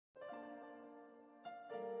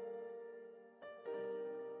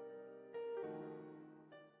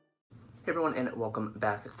everyone, and welcome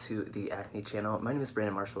back to the Acne channel. My name is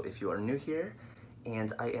Brandon Marshall if you are new here,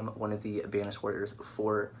 and I am one of the Banish warriors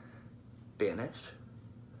for Banish.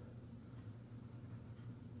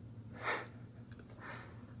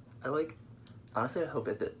 Honestly, I hope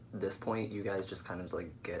at this point you guys just kind of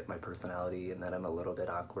get my personality and that I'm a little bit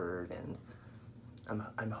awkward, and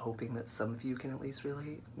I'm hoping that some of you can at least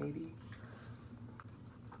relate, maybe.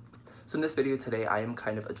 So in this video today, I am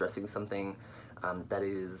kind of addressing something that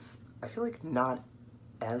is, I feel like, not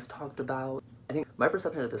as talked about. I think my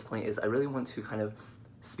perception at this point is I really want to kind of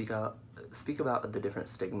speak about the different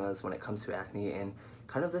stigmas when it comes to acne and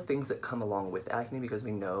kind of the things that come along with acne, because we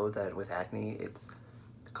know that with acne it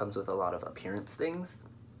comes with a lot of appearance things,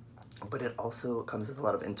 but it also comes with a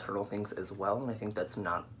lot of internal things as well, and I think that's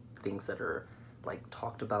not things that are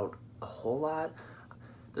talked about a whole lot.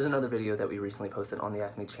 There's another video that we recently posted on the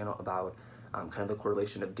Acne channel about kind of the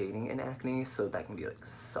correlation of dating and acne, so that can be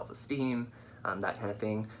self-esteem, that kind of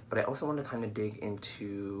thing. But I also want to kind of dig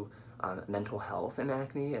into mental health and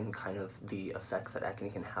acne and kind of the effects that acne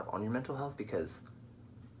can have on your mental health, because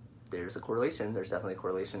there's a correlation. There's definitely a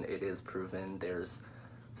correlation. It is proven. There's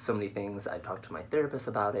so many things. I've talked to my therapist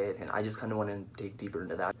about it, and I just kind of want to dig deeper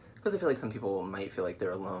into that, because I feel like some people might feel like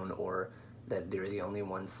they're alone, or that they're the only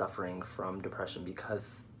ones suffering from depression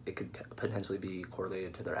because it could potentially be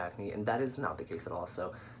correlated to their acne, and that is not the case at all.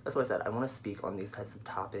 So that's why I said I want to speak on these types of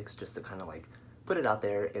topics, just to kind of put it out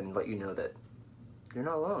there and let you know that you're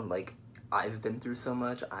not alone. I've been through so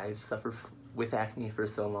much, I've suffered with acne for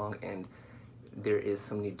so long, and there is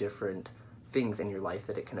so many different things in your life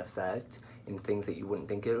that it can affect, and things that you wouldn't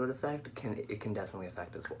think it would affect, it can definitely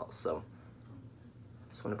affect as well. So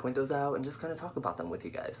just want to point those out and just kind of talk about them with you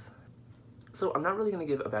guys. So I'm not really going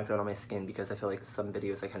to give a background on my skin, because I feel like some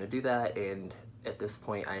videos I kind of do that, and at this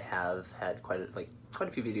point I have had quite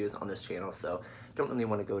a few videos on this channel, so I don't really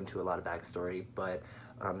want to go into a lot of backstory, but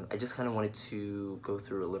I just kind of wanted to go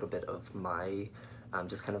through a little bit of my,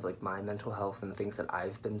 just kind of my mental health and things that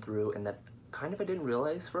I've been through, and that kind of I didn't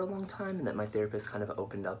realize for a long time, and that my therapist kind of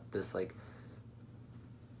opened up this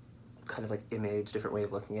kind of image, different way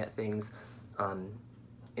of looking at things,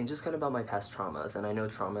 and just kind of about my past traumas. And I know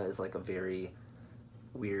trauma is a very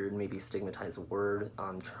weird, maybe stigmatized word.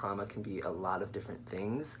 Trauma can be a lot of different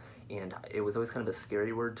things, and it was always kind of a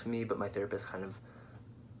scary word to me, but my therapist kind of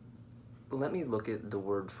let me look at the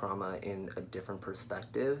word trauma in a different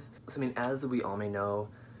perspective. So I mean, as we all may know,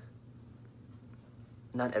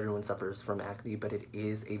 not everyone suffers from acne, but it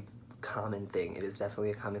is a common thing. It is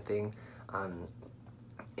definitely a common thing,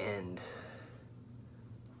 and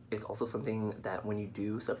it's also something that when you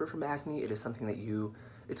do suffer from acne, it is something that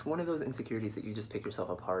it's one of those insecurities that you just pick yourself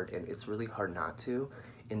apart, and it's really hard not to.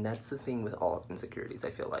 And that's the thing with all insecurities,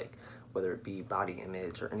 I feel like, whether it be body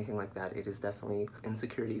image or anything like that, it is definitely,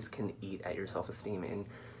 insecurities can eat at your self-esteem, and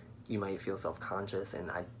you might feel self-conscious,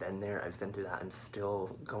 and I've been there, I've been through that, I'm still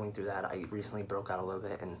going through that. I recently broke out a little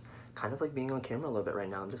bit, and kind of being on camera a little bit right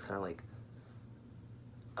now, I'm just kind of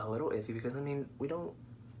a little iffy, because I mean,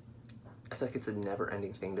 I feel like it's a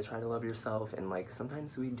never-ending thing to try to love yourself, and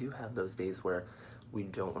sometimes we do have those days where we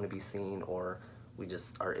don't want to be seen, or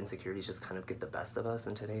our insecurities just kind of get the best of us.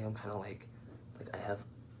 And today I'm kind of I have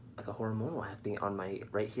a hormonal acne on my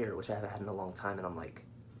right here, which I haven't had in a long time, and I'm I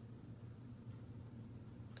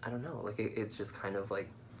don't know, it's just kind of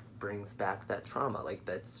brings back that trauma.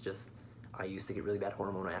 That's just, I used to get really bad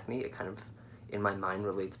hormonal acne. It kind of in my mind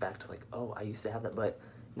relates back to oh, I used to have that, but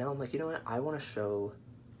now I'm you know what, I want to show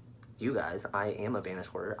you guys I am a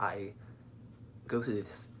Banish warrior. I go through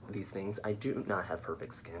these things. I do not have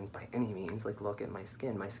perfect skin by any means. Look at my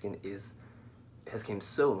skin. My skin has came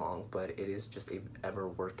so long, but it is just a ever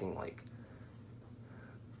working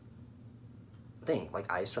thing.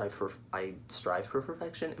 I strive for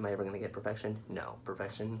perfection. Am I ever gonna get perfection? No.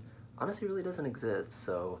 Perfection honestly really doesn't exist.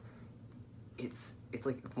 So it's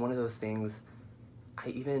one of those things.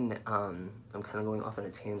 I'm kind of going off on a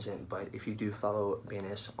tangent, but if you do follow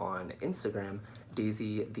Banish on Instagram,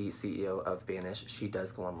 Daisy, the CEO of Banish, she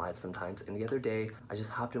does go on live sometimes, and the other day I just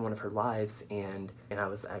hopped in one of her lives, and I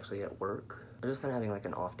was actually at work. I was just kind of having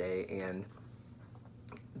an off day, and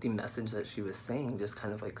the message that she was saying just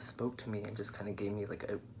kind of spoke to me and just kind of gave me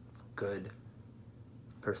a good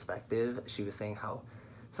perspective. She was saying how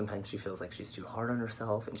sometimes she feels like she's too hard on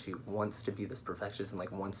herself, and she wants to be this perfectionist,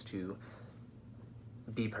 and wants to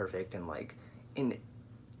be perfect, and in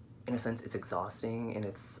a sense it's exhausting, and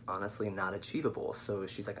it's honestly not achievable. So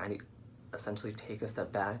she's I need essentially take a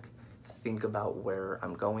step back, think about where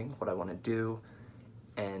I'm going, what I want to do,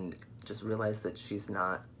 and just realize that she's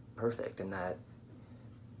not perfect, and that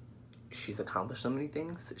she's accomplished so many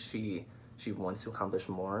things. She she wants to accomplish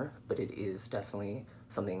more, but it is definitely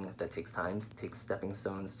something that takes time, takes stepping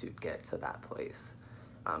stones to get to that place.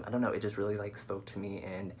 I don't know, it just really like spoke to me,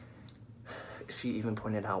 and she even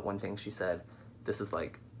pointed out one thing. She said, this is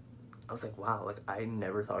like, I was like, wow, like I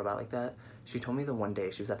never thought about it like that. She told me the one day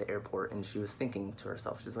she was at the airport and she was thinking to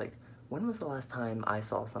herself, she was like, when was the last time I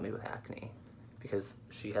saw somebody with acne? Because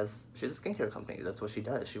she has a skincare company, that's what she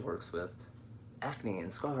does. She works with acne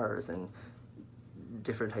and scars and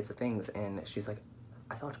different types of things, and she's like,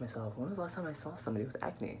 I thought to myself, when was the last time I saw somebody with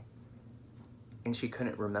acne? And she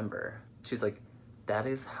couldn't remember. She's like, that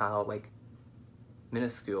is how like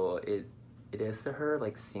minuscule it is to her.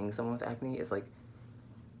 Like seeing someone with acne is like,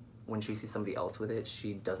 when she sees somebody else with it,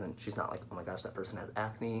 she's not like, oh my gosh, that person has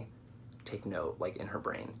acne, take note, like in her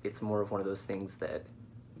brain. It's more of one of those things that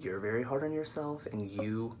you're very hard on yourself and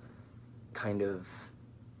you kind of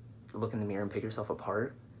look in the mirror and pick yourself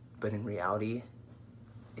apart, but in reality,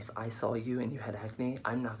 if I saw you and you had acne,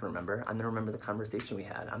 I'm not gonna remember. I'm gonna remember the conversation we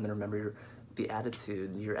had. I'm gonna remember your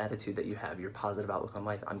attitude that you have, your positive outlook on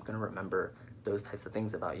life. I'm gonna remember those types of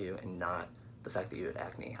things about you and not the fact that you had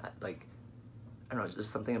acne. Like, I don't know,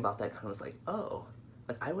 just something about that kind of was like, oh,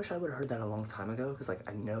 like I wish I would have heard that a long time ago, because like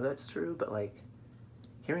I know that's true, but like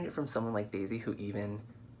hearing it from someone like Daisy, who even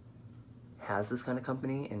has this kind of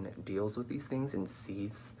company and deals with these things and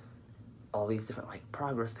sees all these different like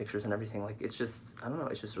progress pictures and everything, like it's just, I don't know,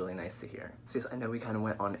 it's just really nice to hear. So yes, I know we kind of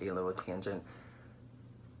went on a little tangent,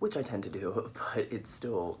 which I tend to do, but it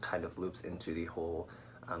still kind of loops into the whole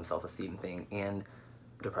self-esteem thing and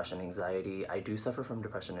depression, anxiety. I do suffer from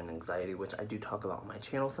depression and anxiety, which I do talk about on my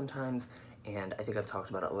channel sometimes, and I think I've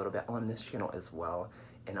talked about it a little bit on this channel as well.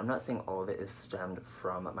 And I'm not saying all of it is stemmed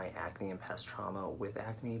from my acne and past trauma with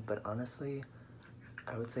acne, but honestly,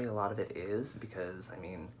 I would say a lot of it is, because I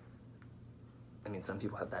mean, some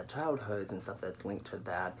people have bad childhoods and stuff that's linked to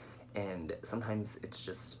that, and sometimes it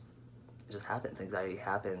just happens. Anxiety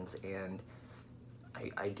happens, and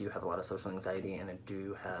I do have a lot of social anxiety, and I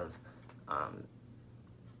do have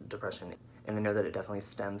depression, and I know that it definitely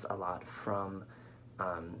stems a lot from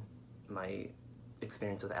my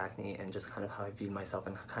experience with acne and just kind of how I view myself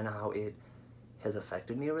and kind of how it has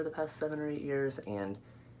affected me over the past 7 or 8 years. And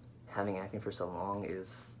having acne for so long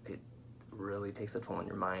it really takes a toll on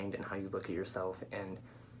your mind and how you look at yourself, and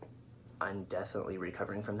I'm definitely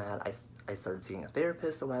recovering from that. I started seeing a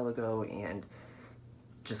therapist a while ago, and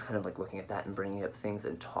just kind of like looking at that and bringing up things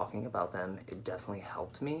and talking about them, it definitely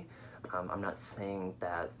helped me. I'm not saying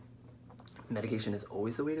that medication is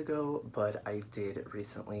always the way to go, but I did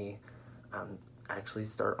recently actually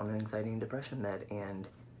start on an anxiety and depression med, and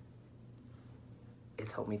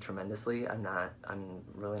it's helped me tremendously. I'm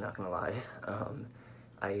really not gonna lie.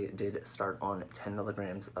 I did start on 10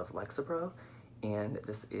 milligrams of Lexapro, and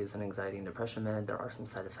this is an anxiety and depression med. There are some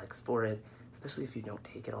side effects for it, especially if you don't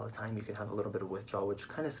take it all the time. You can have a little bit of withdrawal, which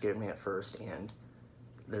kind of scared me at first, and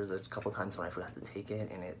there's a couple times when I forgot to take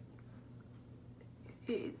it, and it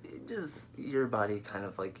just, your body kind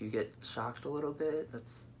of like, you get shocked a little bit.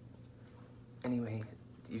 Anyway,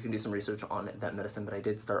 you can do some research on that medicine, but I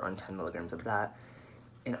did start on 10 milligrams of that,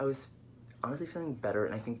 and I was honestly feeling better.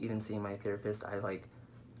 And I think even seeing my therapist,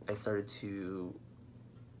 I started to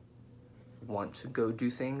want to go do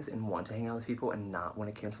things and want to hang out with people and not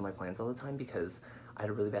want to cancel my plans all the time, because I had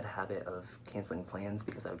a really bad habit of canceling plans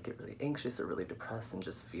because I would get really anxious or really depressed and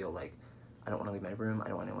just feel like I don't want to leave my room, I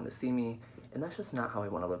don't want anyone to see me, and that's just not how I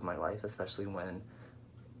want to live my life, especially when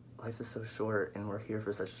life is so short and we're here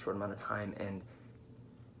for such a short amount of time. And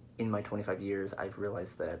in my 25 years, I've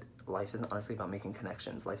realized that life isn't honestly about making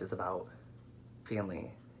connections. Life is about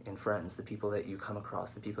family and friends, the people that you come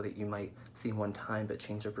across, the people that you might see one time but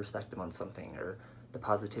change your perspective on something, or the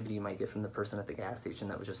positivity you might get from the person at the gas station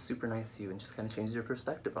that was just super nice to you and just kind of changes your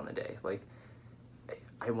perspective on the day. Like,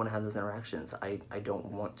 I want to have those interactions. I don't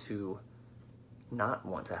want to not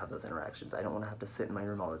want to have those interactions. I don't want to have to sit in my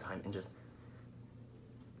room all the time and just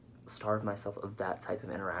starve myself of that type of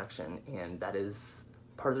interaction. And that is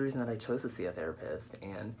part of the reason that I chose to see a therapist,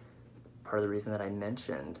 and part of the reason that I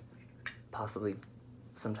mentioned possibly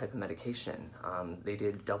some type of medication. They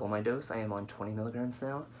did double my dose. I am on 20 milligrams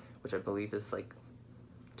now, which I believe is like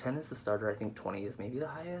 10 is the starter. I think 20 is maybe the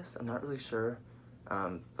highest. I'm not really sure,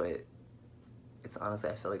 but it's honestly,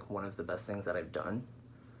 I feel like one of the best things that I've done,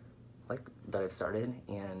 like that I've started,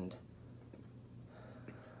 and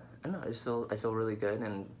I don't know, I feel really good.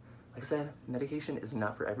 And like I said, medication is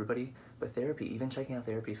not for everybody, but therapy, even checking out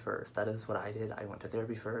therapy first, that is what I did. I went to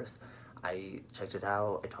therapy first. I checked it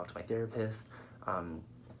out. I talked to my therapist.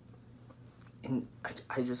 And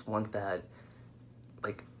I just want that,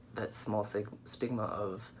 like, that small stigma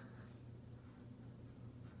of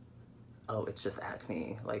oh, it's just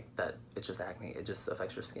acne, like that, it's just acne, it just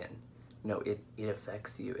affects your skin. No, it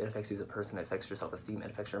affects you. It affects you as a person, it affects your self-esteem,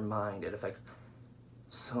 it affects your mind, it affects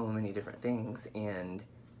so many different things, and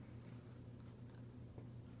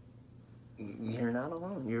you're not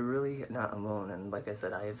alone. You're really not alone. And like I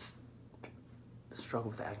said, I've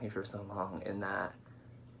struggled with acne for so long, and that,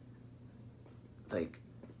 like,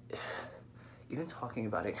 even talking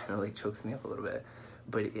about it kind of like chokes me up a little bit.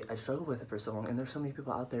 But I struggled with it for so long, and there's so many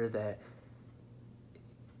people out there that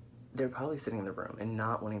they're probably sitting in the room and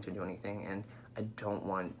not wanting to do anything, and I don't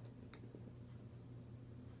want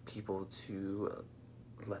people to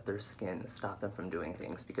let their skin stop them from doing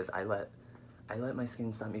things, because I let my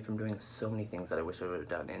skin stop me from doing so many things that I wish I would have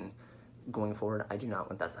done, and going forward, I do not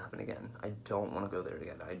want that to happen again. I don't want to go there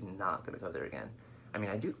again. I'm not going to go there again. I mean,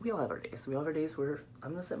 we all have our days. We all have our days where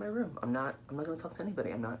I'm going to sit in my room. I'm not going to talk to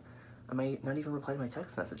anybody. I might not even reply to my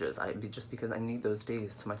text messages. Just because I need those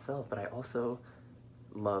days to myself, but I also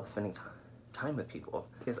love spending time with people.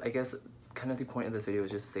 Because I guess kind of the point of this video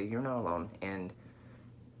is just to say you're not alone, and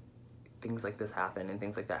things like this happen and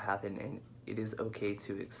things like that happen, and it is okay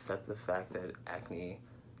to accept the fact that acne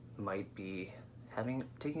might be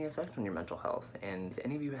taking effect on your mental health. And if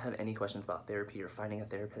any of you have any questions about therapy or finding a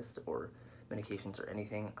therapist or medications or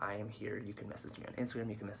anything, I am here. You can message me on Instagram,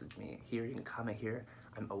 you can message me here, you can comment here.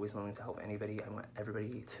 I'm always willing to help anybody. I want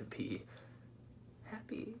everybody to be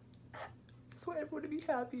happy. Just want everyone to be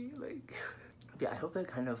happy. Like, yeah, I hope that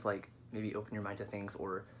kind of like maybe open your mind to things,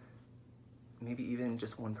 or maybe even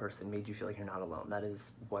just one person made you feel like you're not alone. That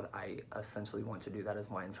is what I essentially want to do. That is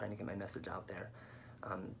why I'm trying to get my message out there.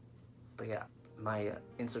 But yeah, my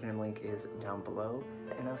Instagram link is down below,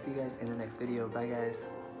 and I'll see you guys in the next video. Bye guys.